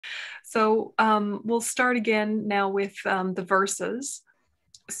So we'll start again now with the verses.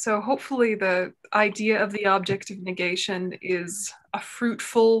 So hopefully the idea of the object of negation is a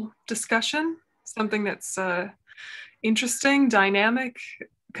fruitful discussion, something that's interesting, dynamic,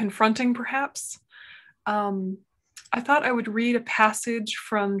 confronting perhaps. I thought I would read a passage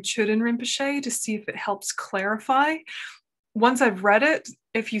from Chöden Rinpoche to see if it helps clarify. Once I've read it,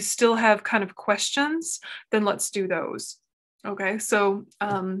 if you still have kind of questions, then let's do those. Okay, so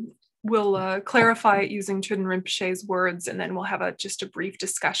we'll clarify it using Chöden Rinpoche's words, and then we'll have just a brief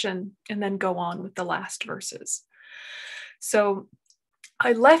discussion and then go on with the last verses. So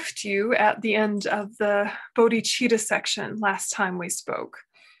I left you at the end of the bodhicitta section last time we spoke,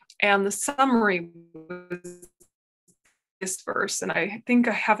 and the summary was this verse, and I think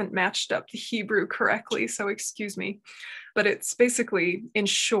I haven't matched up the Hebrew correctly, so excuse me. But it's basically, in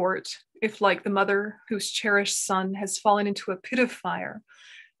short, if like the mother whose cherished son has fallen into a pit of fire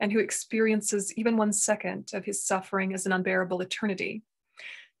and who experiences even 1 second of his suffering as an unbearable eternity,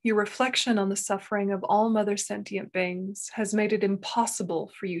 your reflection on the suffering of all mother sentient beings has made it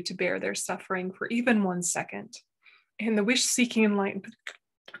impossible for you to bear their suffering for even 1 second. And the wish seeking enlightenment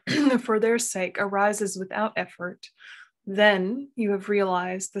for their sake arises without effort. Then you have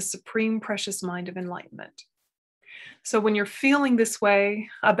realized the supreme precious mind of enlightenment. So when you're feeling this way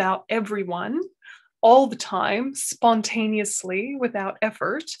about everyone all the time, spontaneously, without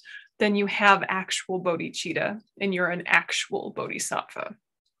effort, then you have actual bodhicitta and you're an actual bodhisattva.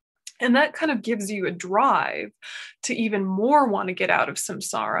 And that kind of gives you a drive to even more want to get out of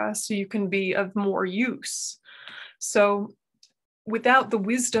samsara so you can be of more use. So without the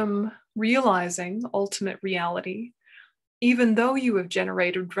wisdom realizing ultimate reality, even though you have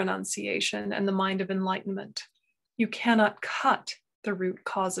generated renunciation and the mind of enlightenment, you cannot cut the root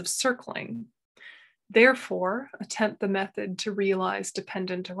cause of circling. Therefore, attempt the method to realize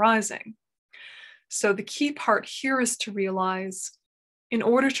dependent arising. So the key part here is to realize, in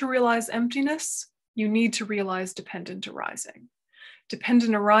order to realize emptiness, you need to realize dependent arising.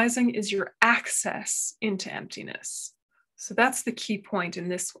 Dependent arising is your access into emptiness. So that's the key point in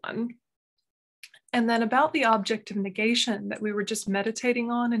this one. And then about the object of negation that we were just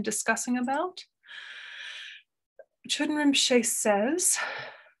meditating on and discussing about, Chöden Rinpoche says,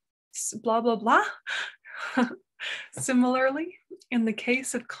 blah, blah, blah. Similarly, in the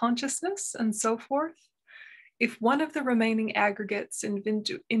case of consciousness and so forth, if one of the remaining aggregates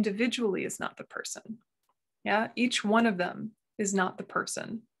individually is not the person, each one of them is not the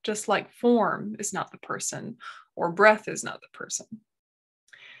person, just like form is not the person or breath is not the person.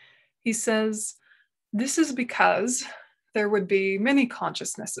 He says, this is because there would be many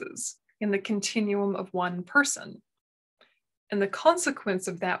consciousnesses in the continuum of one person. And the consequence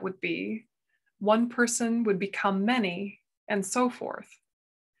of that would be one person would become many, and so forth.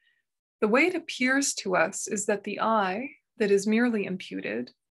 The way it appears to us is that the I that is merely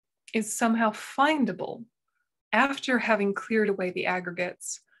imputed is somehow findable after having cleared away the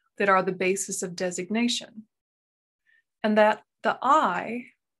aggregates that are the basis of designation. And that the I,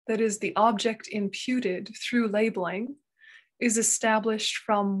 that is the object imputed through labeling, is established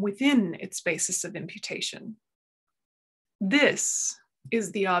from within its basis of imputation. This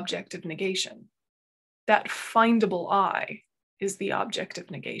is the object of negation. That findable I is the object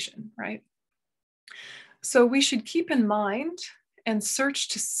of negation, right? So we should keep in mind and search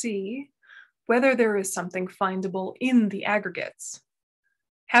to see whether there is something findable in the aggregates,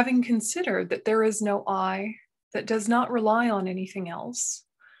 having considered that there is no I that does not rely on anything else.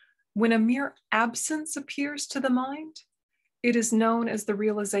 When a mere absence appears to the mind, it is known as the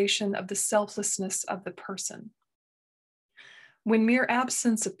realization of the selflessness of the person. When mere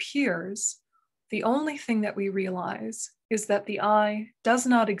absence appears, the only thing that we realize is that the I does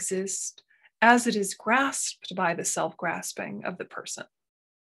not exist as it is grasped by the self-grasping of the person.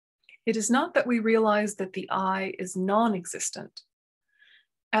 It is not that we realize that the I is non-existent.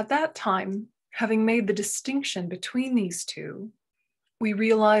 At that time, having made the distinction between these two, we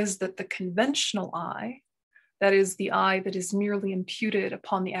realize that the conventional I, that is the I that is merely imputed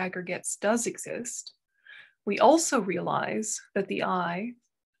upon the aggregates, does exist. We also realize that the I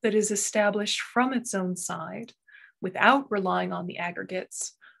that is established from its own side, without relying on the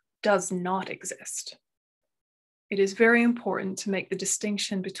aggregates, does not exist. It is very important to make the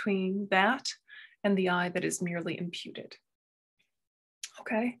distinction between that and the I that is merely imputed.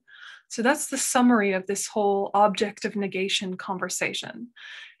 Okay, so that's the summary of this whole object of negation conversation.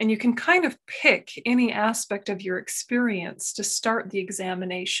 And you can kind of pick any aspect of your experience to start the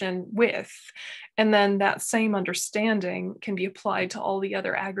examination with, and then that same understanding can be applied to all the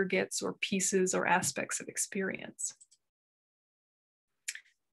other aggregates or pieces or aspects of experience.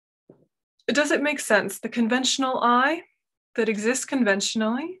 Does it make sense? The conventional I that exists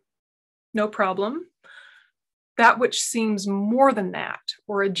conventionally, no problem. That which seems more than that,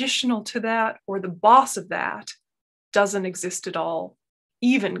 or additional to that, or the boss of that, doesn't exist at all,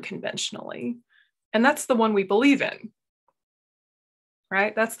 even conventionally. And that's the one we believe in,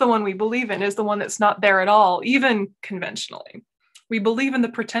 right? That's the one we believe in, is the one that's not there at all, even conventionally. We believe in the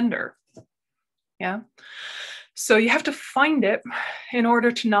pretender. Yeah. So you have to find it in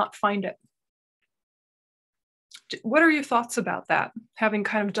order to not find it. What are your thoughts about that? Having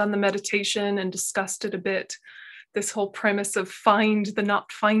kind of done the meditation and discussed it a bit, this whole premise of find the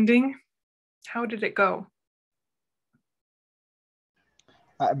not finding, how did it go?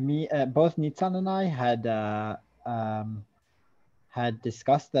 Both Nitsan and I had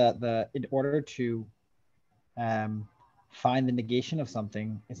discussed the in order to find the negation of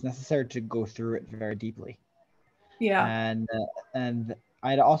something, it's necessary to go through it very deeply. Yeah. And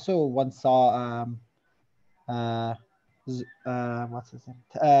I also once saw what's his name?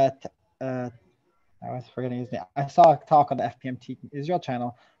 I was forgetting his name. I saw a talk on the FPMT Israel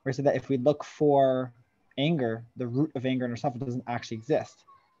channel where it said that if we look for anger, the root of anger in ourselves, it doesn't actually exist.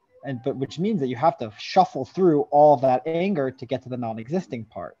 But which means that you have to shuffle through all that anger to get to the non-existing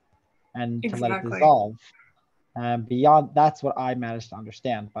part and to let it dissolve. Beyond, that's what I managed to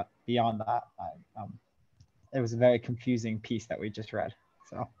understand. But beyond that, it was a very confusing piece that we just read.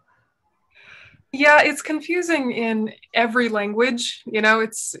 So. Yeah, it's confusing in every language. You know,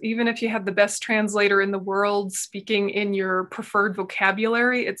 it's even if you have the best translator in the world speaking in your preferred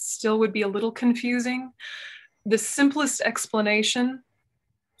vocabulary, it still would be a little confusing. The simplest explanation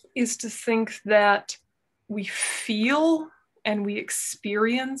is to think that we feel and we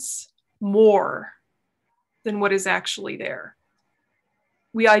experience more than what is actually there.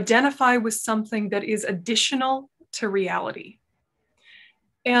 We identify with something that is additional to reality.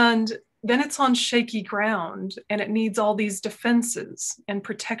 And then it's on shaky ground and it needs all these defenses and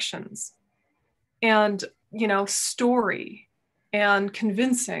protections and, you know, story and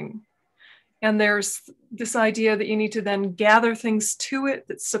convincing. And there's this idea that you need to then gather things to it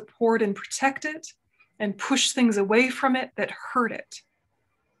that support and protect it and push things away from it that hurt it.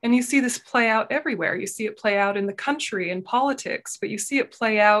 And you see this play out everywhere. You see it play out in the country, in politics, but you see it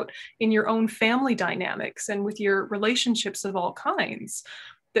play out in your own family dynamics and with your relationships of all kinds.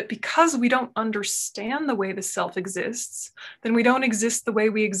 That because we don't understand the way the self exists, then we don't exist the way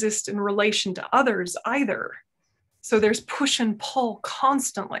we exist in relation to others either. So there's push and pull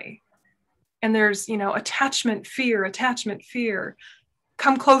constantly. And there's, you know, attachment, fear,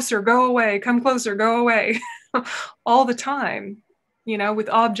 come closer, go away, come closer, go away, all the time, you know, with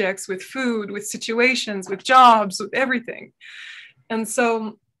objects, with food, with situations, with jobs, with everything. And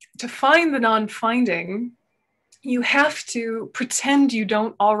so to find the non-finding, you have to pretend you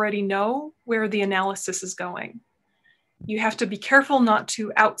don't already know where the analysis is going. You have to be careful not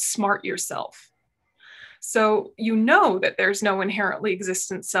to outsmart yourself. So you know that there's no inherently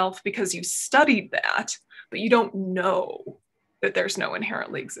existent self because you studied that, but you don't know that there's no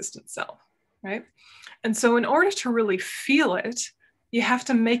inherently existent self, right? And so in order to really feel it, you have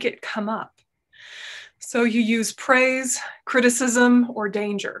to make it come up. So you use praise, criticism, or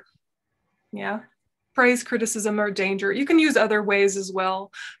danger. Yeah. Praise, criticism, or danger. You can use other ways as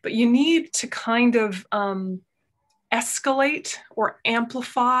well, but you need to kind of escalate or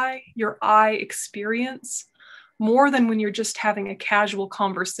amplify your I experience more than when you're just having a casual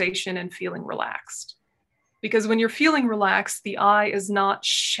conversation and feeling relaxed. Because when you're feeling relaxed, the I is not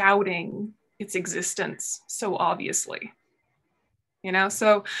shouting its existence so obviously. You know,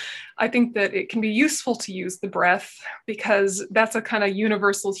 so I think that it can be useful to use the breath because that's a kind of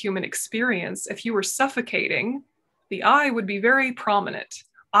universal human experience. If you were suffocating, the I would be very prominent.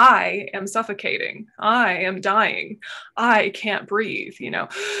 I am suffocating. I am dying. I can't breathe, you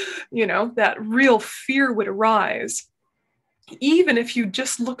know, that real fear would arise. Even if you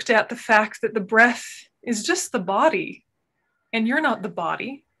just looked at the fact that the breath is just the body and you're not the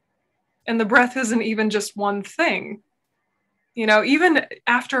body, and the breath isn't even just one thing. You know, even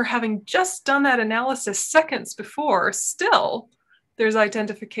after having just done that analysis seconds before, still there's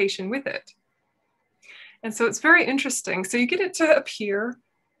identification with it. And so it's very interesting. So you get it to appear,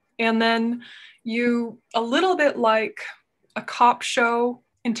 and then you, a little bit like a cop show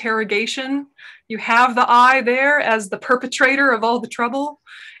interrogation, you have the I there as the perpetrator of all the trouble,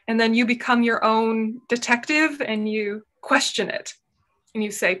 and then you become your own detective and you question it. And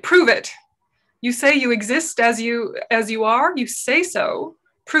you say, prove it. You say you exist as you are, you say so,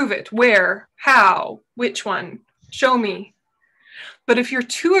 prove it, where, how, which one, show me. But if you're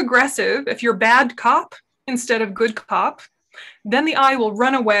too aggressive, if you're bad cop instead of good cop, Then the I will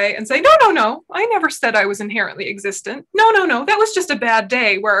run away and say, no, no, no, I never said I was inherently existent. No, no, no, that was just a bad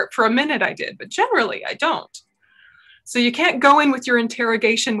day where for a minute I did, but generally I don't. So you can't go in with your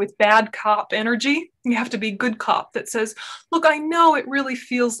interrogation with bad cop energy. You have to be good cop that says, look, I know it really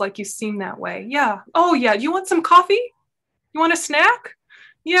feels like you seem that way. Yeah. Oh, yeah. Do you want some coffee? You want a snack?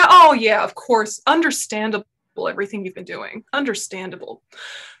 Yeah. Oh, yeah, of course. Understandable, everything you've been doing. Understandable.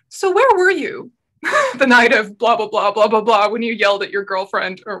 So where were you the night of blah, blah, blah, blah, blah, blah, when you yelled at your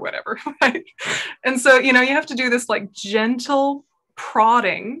girlfriend or whatever, right? And so, you know, you have to do this like gentle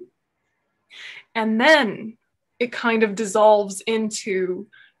prodding, and then it kind of dissolves into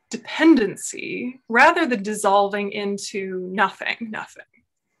dependency rather than dissolving into nothing.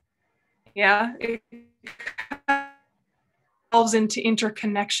 Yeah, it dissolves into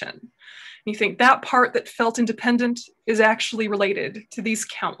interconnection. You think that part that felt independent is actually related to these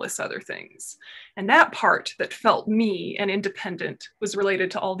countless other things. And that part that felt me and independent was related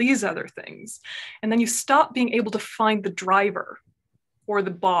to all these other things. And then you stop being able to find the driver or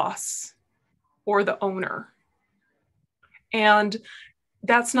the boss or the owner. And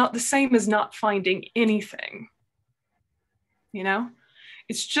that's not the same as not finding anything, you know?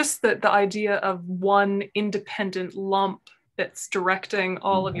 It's just that the idea of one independent lump that's directing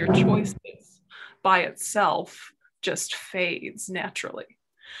all of your choices by itself just fades naturally.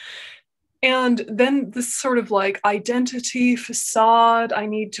 And then this sort of like identity facade, I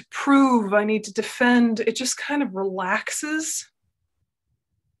need to prove, I need to defend, it just kind of relaxes,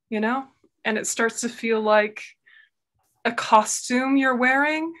 you know? And it starts to feel like a costume you're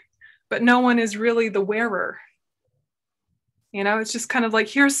wearing, but no one is really the wearer. You know, it's just kind of like,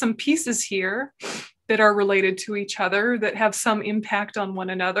 here's some pieces here that are related to each other, that have some impact on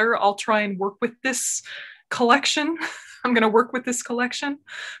one another. I'll try and work with this collection. I'm going to work with this collection,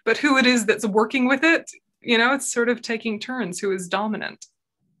 but who it is that's working with it, you know, it's sort of taking turns who is dominant.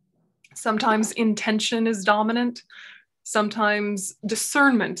 Sometimes intention is dominant. Sometimes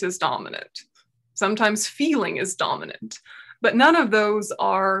discernment is dominant. Sometimes feeling is dominant, but none of those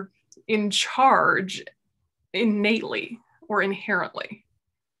are in charge innately or inherently,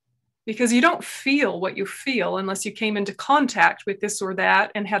 because you don't feel what you feel unless you came into contact with this or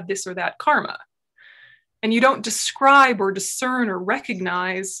that and had this or that karma. And you don't describe or discern or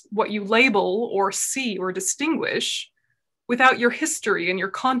recognize what you label or see or distinguish without your history and your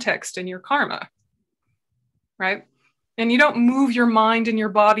context and your karma, right? And you don't move your mind and your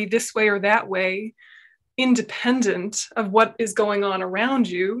body this way or that way independent of what is going on around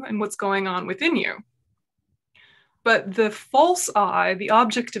you and what's going on within you. But the false I, the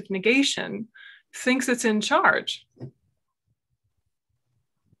object of negation, thinks it's in charge.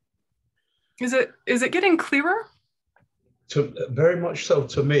 Is it getting clearer? Very much so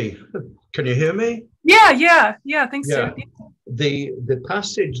to me. Can you hear me? Yeah. Thanks, Yeah. Yaki. The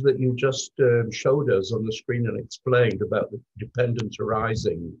passage that you just showed us on the screen and explained about the dependent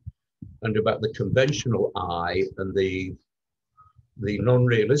arising and about the conventional I and the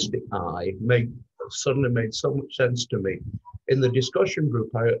non-realistic I suddenly made so much sense to me. In the discussion group,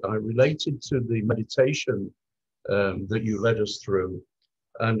 I related to the meditation that you led us through,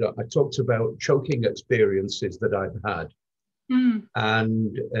 and I talked about choking experiences that I've had.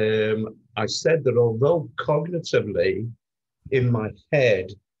 And I said that although cognitively in my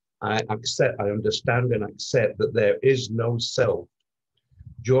head, I understand and accept that there is no self,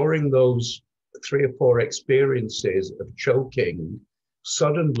 during those 3 or 4 experiences of choking,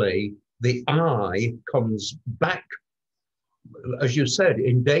 suddenly the I comes back, as you said,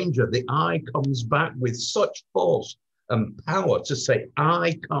 in danger. The I comes back with such force and power to say,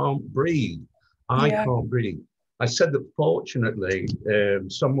 I can't breathe. I can't breathe. I said that fortunately,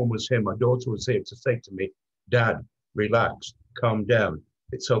 someone was here, my daughter was here to say to me, Dad, relax, calm down,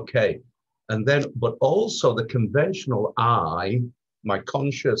 it's okay. And then, but also the conventional I, my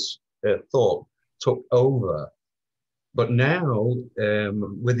conscious thought took over. But now,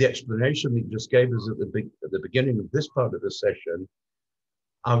 with the explanation that you just gave us at the beginning of this part of the session,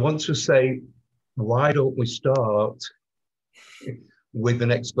 I want to say, why don't we start with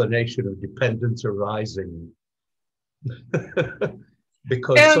an explanation of dependent arising?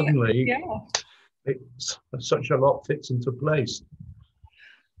 Because suddenly, such a lot fits into place.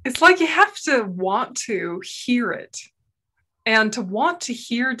 It's like you have to want to hear it. And to want to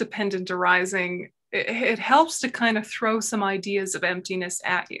hear dependent arising, it helps to kind of throw some ideas of emptiness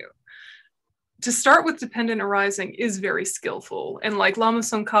at you. To start with dependent arising is very skillful. And like Lama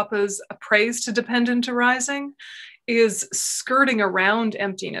Tsongkhapa's praise to dependent arising is skirting around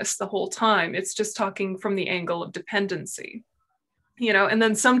emptiness the whole time. It's just talking from the angle of dependency. You know, and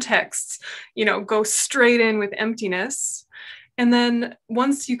then some texts, you know, go straight in with emptiness. And then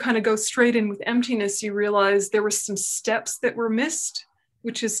once you kind of go straight in with emptiness, you realize there were some steps that were missed,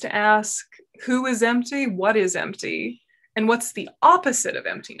 which is to ask, who is empty? What is empty? And what's the opposite of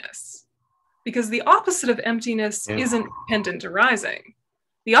emptiness? Because the opposite of emptiness isn't dependent arising.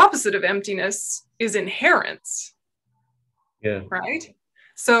 The opposite of emptiness is inherence. Yeah. Right?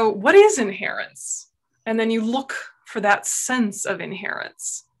 So what is inherence? And then you look for that sense of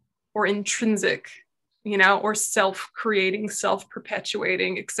inherence or intrinsic, you know, or self-creating,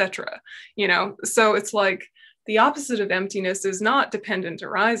 self-perpetuating, etc. You know, so it's like the opposite of emptiness is not dependent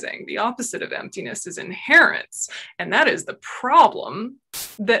arising. The opposite of emptiness is inherence. And that is the problem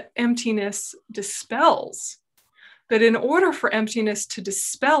that emptiness dispels. But in order for emptiness to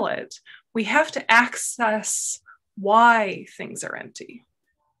dispel it, we have to access why things are empty.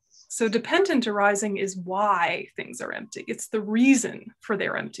 So dependent arising is why things are empty. It's the reason for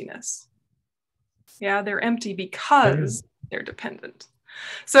their emptiness. Yeah, they're empty because they're dependent.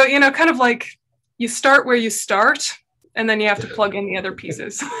 So, you know, kind of like you start where you start, and then you have to plug in the other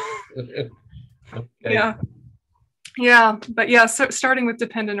pieces. Okay. Yeah. Yeah, but yeah, so starting with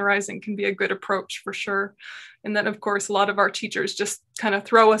dependent arising can be a good approach for sure. And then, of course, a lot of our teachers just kind of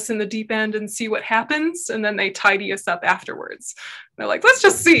throw us in the deep end and see what happens, and then they tidy us up afterwards. They're like, let's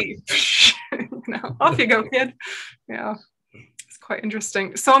just see. You know, off you go, kid. Yeah, it's quite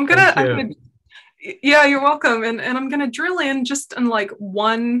interesting. So I'm gonna yeah, you're welcome. And I'm gonna drill in just in like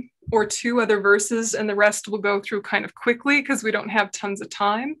one or two other verses, and the rest we'll go through kind of quickly because we don't have tons of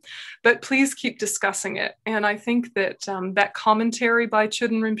time, but please keep discussing it. And I think that that commentary by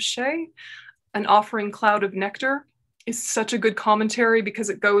Chöden Rinpoche, An Offering Cloud of Nectar, is such a good commentary because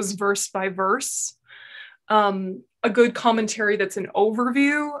it goes verse by verse. A good commentary that's an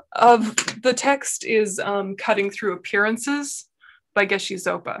overview of the text is Cutting Through Appearances by Geshe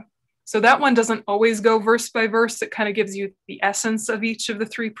Zopa. So that one doesn't always go verse by verse. It kind of gives you the essence of each of the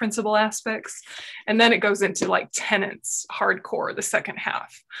three principal aspects. And then it goes into like tenets, hardcore, the second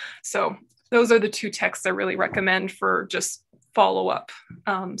half. So those are the two texts I really recommend for just follow-up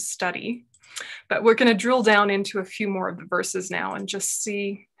study. But we're going to drill down into a few more of the verses now and just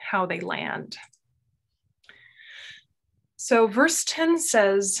see how they land. So verse 10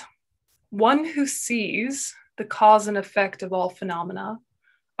 says, one who sees the cause and effect of all phenomena,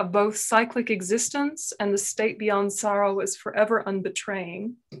 of both cyclic existence and the state beyond sorrow is forever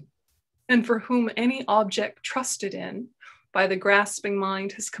unbetraying, and for whom any object trusted in by the grasping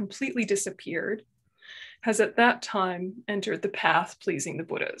mind has completely disappeared, has at that time entered the path pleasing the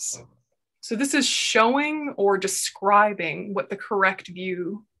Buddhas. So this is showing or describing what the correct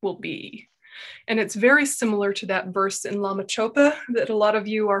view will be. And it's very similar to that verse in Lama Chopa that a lot of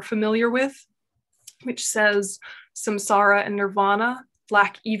you are familiar with, which says samsara and nirvana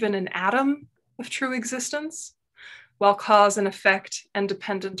lack even an atom of true existence, while cause and effect and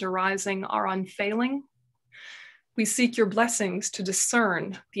dependent arising are unfailing. We seek your blessings to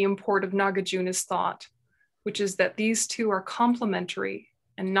discern the import of Nagarjuna's thought, which is that these two are complementary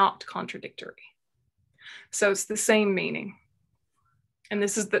and not contradictory. So it's the same meaning. And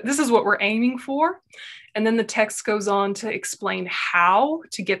this is what we're aiming for. And then the text goes on to explain how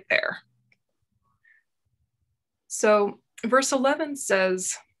to get there. So verse 11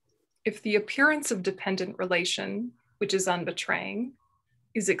 says, if the appearance of dependent relation, which is unbetraying,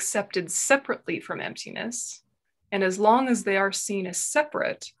 is accepted separately from emptiness, and as long as they are seen as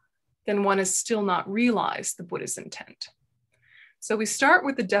separate, then one has still not realized the Buddha's intent. So we start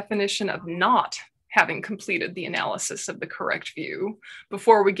with the definition of not having completed the analysis of the correct view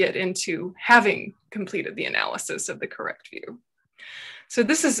before we get into having completed the analysis of the correct view. So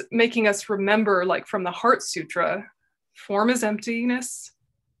this is making us remember, like from the Heart Sutra, form is emptiness,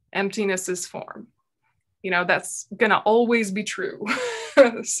 emptiness is form. You know, that's gonna always be true.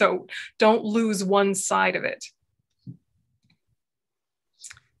 So don't lose one side of it.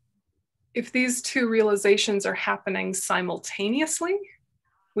 If these two realizations are happening simultaneously,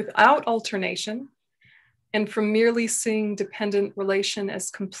 without alternation, and from merely seeing dependent relation as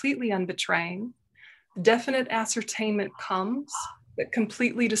completely unbetraying, definite ascertainment comes that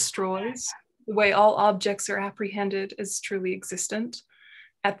completely destroys the way all objects are apprehended as truly existent.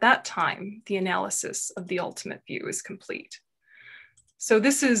 At that time, the analysis of the ultimate view is complete. So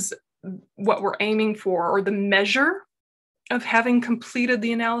this is what we're aiming for, or the measure of having completed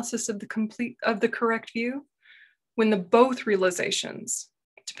the analysis of the correct view, when the both realizations,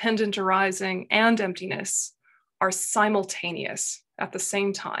 dependent arising and emptiness, are simultaneous at the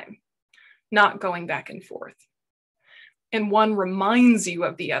same time, not going back and forth. And one reminds you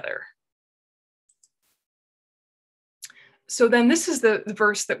of the other. So then this is the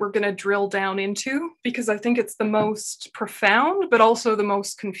verse that we're going to drill down into, because I think it's the most profound, but also the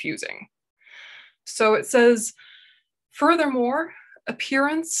most confusing. So it says, furthermore,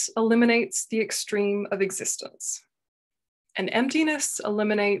 appearance eliminates the extreme of existence, and emptiness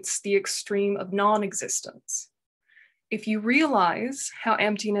eliminates the extreme of non-existence. If you realize how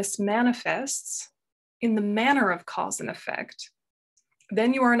emptiness manifests in the manner of cause and effect,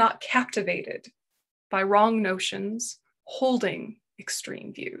 then you are not captivated by wrong notions holding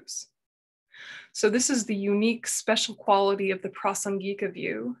extreme views. So this is the unique special quality of the Prasangika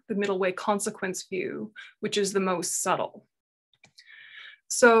view, the middle way consequence view, which is the most subtle.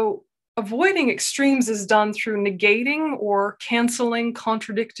 So avoiding extremes is done through negating or canceling,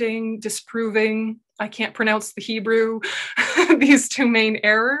 contradicting, disproving, I can't pronounce the Hebrew, these two main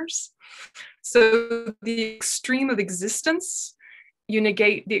errors. So the extreme of existence, you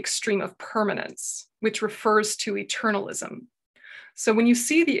negate the extreme of permanence, which refers to eternalism. So when you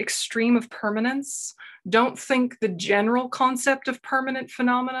see the extreme of permanence, don't think the general concept of permanent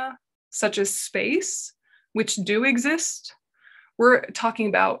phenomena, such as space, which do exist. We're talking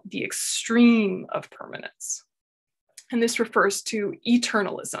about the extreme of permanence. And this refers to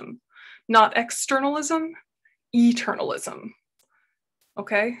eternalism, not externalism, eternalism.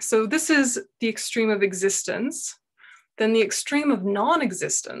 Okay, so this is the extreme of existence. Then the extreme of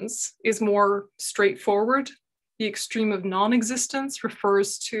non-existence is more straightforward. The extreme of non-existence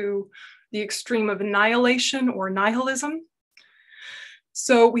refers to the extreme of annihilation or nihilism.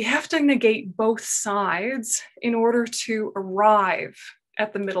 So we have to negate both sides in order to arrive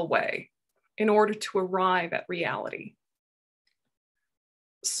at the middle way, in order to arrive at reality.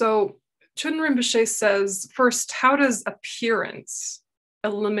 So Chöden Rinpoche says, first, how does appearance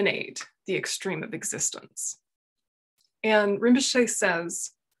eliminate the extreme of existence? And Rinpoche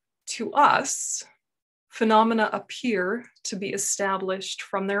says, to us, phenomena appear to be established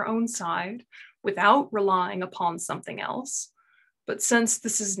from their own side without relying upon something else. But since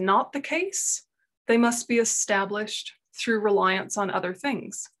this is not the case, they must be established through reliance on other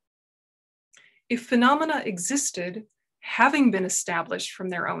things. If phenomena existed, having been established from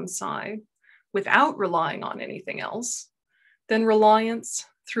their own side without relying on anything else, then reliance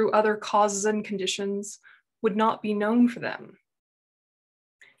through other causes and conditions would not be known for them.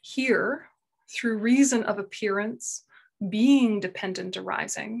 Here, through reason of appearance, being dependent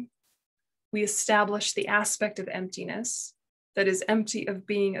arising, we establish the aspect of emptiness that is empty of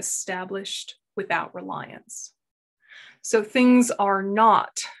being established without reliance. So things are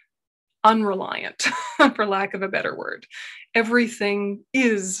not unreliant, for lack of a better word. Everything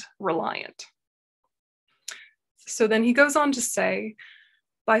is reliant. So then he goes on to say,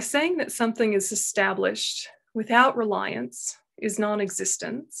 by saying that something is established without reliance is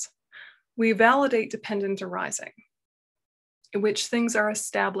non-existence, we validate dependent arising, in which things are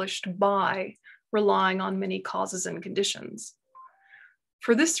established by relying on many causes and conditions.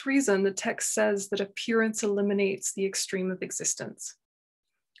 For this reason, the text says that appearance eliminates the extreme of existence.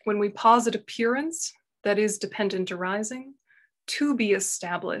 When we posit appearance, that is dependent arising, to be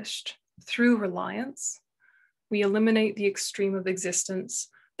established through reliance, we eliminate the extreme of existence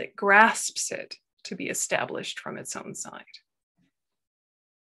that grasps it to be established from its own side.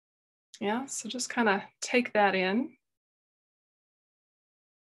 Yeah, so just kind of take that in.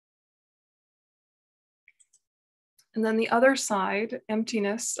 And then the other side,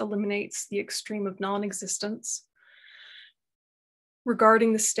 emptiness, eliminates the extreme of non-existence.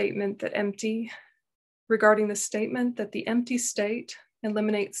 Regarding the statement that the empty state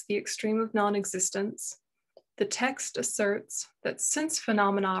eliminates the extreme of non-existence, the text asserts that since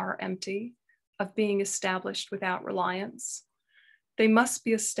phenomena are empty, of being established without reliance, they must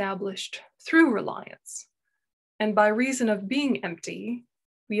be established through reliance. And by reason of being empty,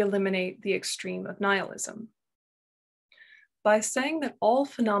 we eliminate the extreme of nihilism. By saying that all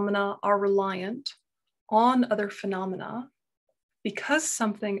phenomena are reliant on other phenomena, because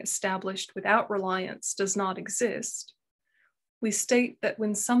something established without reliance does not exist, we state that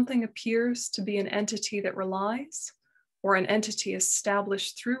when something appears to be an entity that relies, or an entity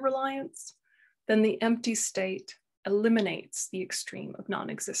established through reliance, then the empty state eliminates the extreme of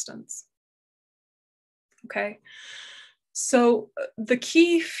non-existence. Okay, so the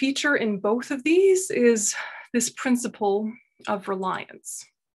key feature in both of these is this principle of reliance.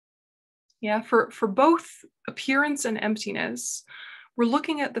 Yeah, for both appearance and emptiness, we're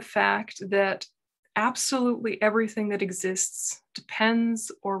looking at the fact that absolutely everything that exists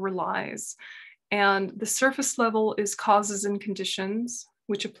depends or relies. And the surface level is causes and conditions,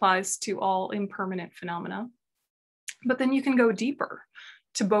 which applies to all impermanent phenomena. But then you can go deeper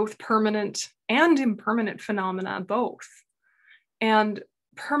to both permanent and impermanent phenomena, both. And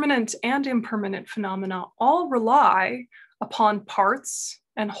permanent and impermanent phenomena all rely upon parts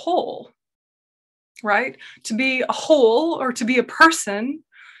and whole, right? To be a whole or to be a person,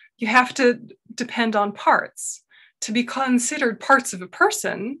 you have to depend on parts. To be considered parts of a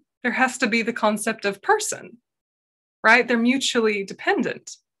person, there has to be the concept of person, right? They're mutually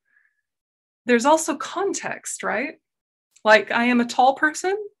dependent. There's also context, right? Like I am a tall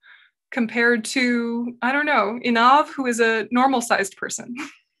person compared to, I don't know, Inav, who is a normal sized person,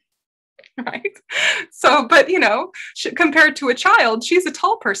 right? So, but you know, compared to a child, she's a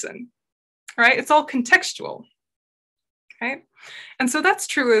tall person, right? It's all contextual, right? And so that's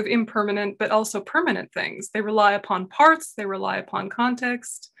true of impermanent, but also permanent things. They rely upon parts, they rely upon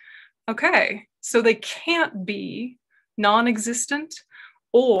context. Okay, so they can't be non-existent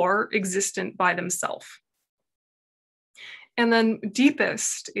or existent by themselves. And then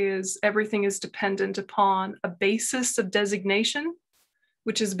deepest is everything is dependent upon a basis of designation,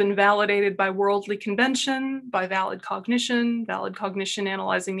 which has been validated by worldly convention, by valid cognition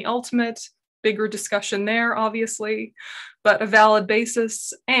analyzing the ultimate, bigger discussion there, obviously, but a valid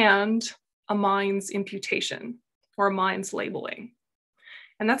basis and a mind's imputation or a mind's labeling.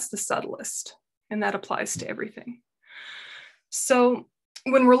 And that's the subtlest, and that applies to everything. So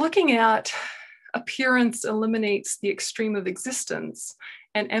when we're looking at appearance eliminates the extreme of existence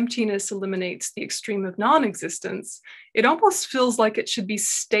and emptiness eliminates the extreme of non-existence, it almost feels like it should be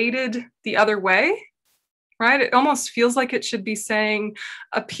stated the other way, right? It almost feels like it should be saying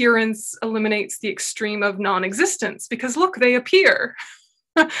appearance eliminates the extreme of non-existence because look, they appear,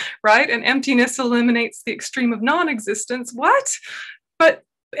 right? And emptiness eliminates the extreme of non-existence. What? But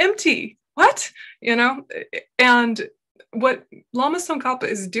empty, what? You know, and what Lama Tsongkhapa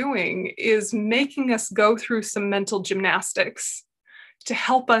is doing is making us go through some mental gymnastics to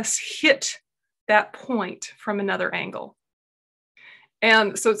help us hit that point from another angle.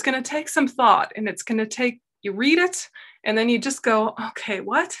 And so it's going to take some thought, and it's going to take, you read it, and then you just go, okay,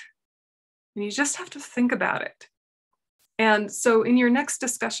 what? And you just have to think about it. And so in your next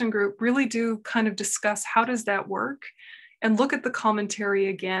discussion group, really do kind of discuss how does that work, and look at the commentary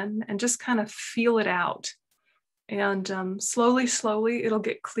again, and just kind of feel it out. And slowly, it'll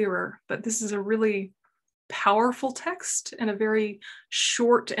get clearer. But this is a really powerful text and a very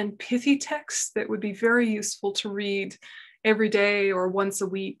short and pithy text that would be very useful to read every day or once a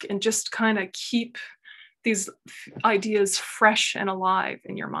week and just kind of keep these ideas fresh and alive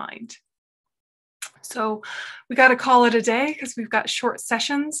in your mind. So we got to call it a day because we've got short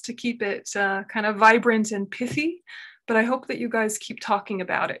sessions to keep it kind of vibrant and pithy. But I hope that you guys keep talking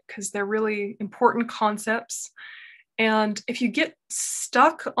about it because they're really important concepts. And if you get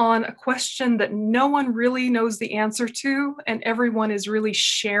stuck on a question that no one really knows the answer to, and everyone is really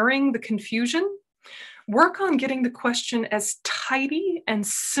sharing the confusion, work on getting the question as tidy and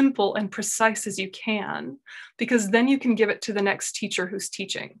simple and precise as you can, because then you can give it to the next teacher who's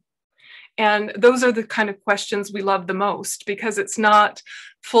teaching. And those are the kind of questions we love the most, because it's not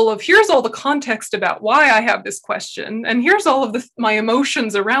full of, here's all the context about why I have this question, and here's all of my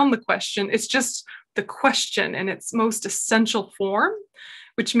emotions around the question. It's just the question in its most essential form,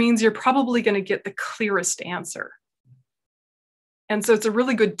 which means you're probably going to get the clearest answer. And so it's a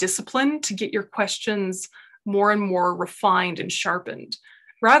really good discipline to get your questions more and more refined and sharpened,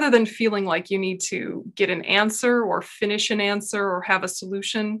 rather than feeling like you need to get an answer or finish an answer or have a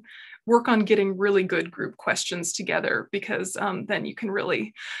solution. Work on getting really good group questions together, because then you can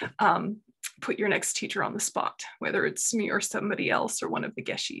really put your next teacher on the spot, whether it's me or somebody else or one of the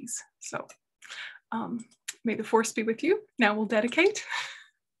geshis. So may the force be with you. Now we'll dedicate.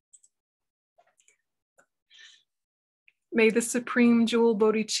 May the supreme jewel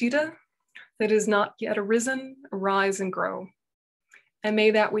bodhicitta that is not yet arisen arise and grow. And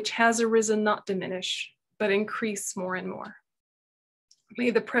may that which has arisen not diminish, but increase more and more.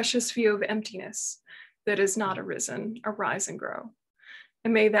 May the precious view of emptiness that is not arisen arise and grow.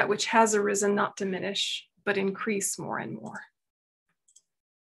 And may that which has arisen not diminish, but increase more and more.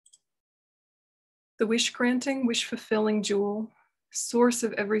 The wish-granting, wish-fulfilling jewel, source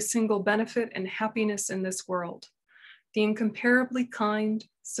of every single benefit and happiness in this world, the incomparably kind,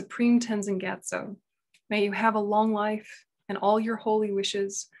 supreme Tenzin Gyatso, may you have a long life and all your holy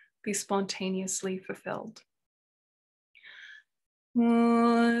wishes be spontaneously fulfilled.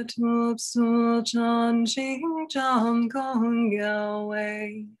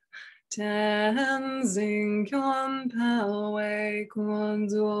 Tenzin Gyatso Wei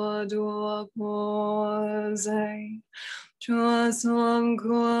Kunzuo Duo Kuozei Chua Song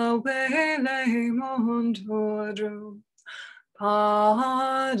Kuo Wei Lei Mon Tuo Dru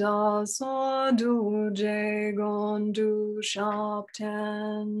Pada sodu jegondu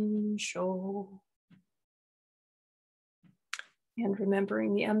shapten sho. And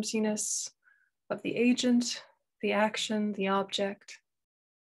remembering the emptiness of the agent, the action, the object,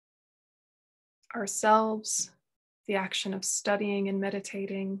 ourselves, the action of studying and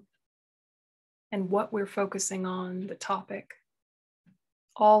meditating, and what we're focusing on, the topic,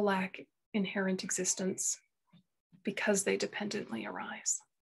 all lack inherent existence because they dependently arise.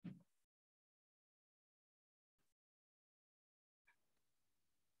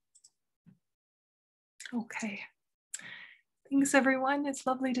 Okay. Thanks, everyone. It's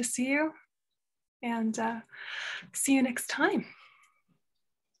lovely to see you. And see you next time.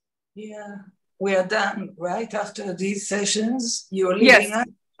 Yeah, we are done, right? After these sessions, you're leaving us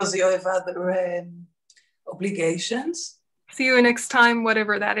because you have other obligations. See you next time,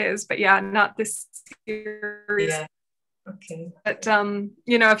 whatever that is. But yeah, not this series. Yeah. Okay. But,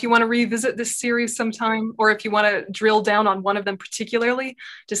 you know, if you want to revisit this series sometime, or if you want to drill down on one of them particularly,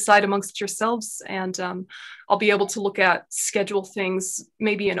 decide amongst yourselves. And I'll be able to look at schedule things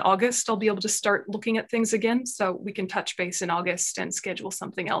maybe in August. I'll be able to start looking at things again. So we can touch base in August and schedule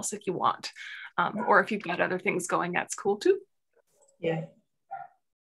something else if you want. Or if you've got other things going, that's cool too. Yeah.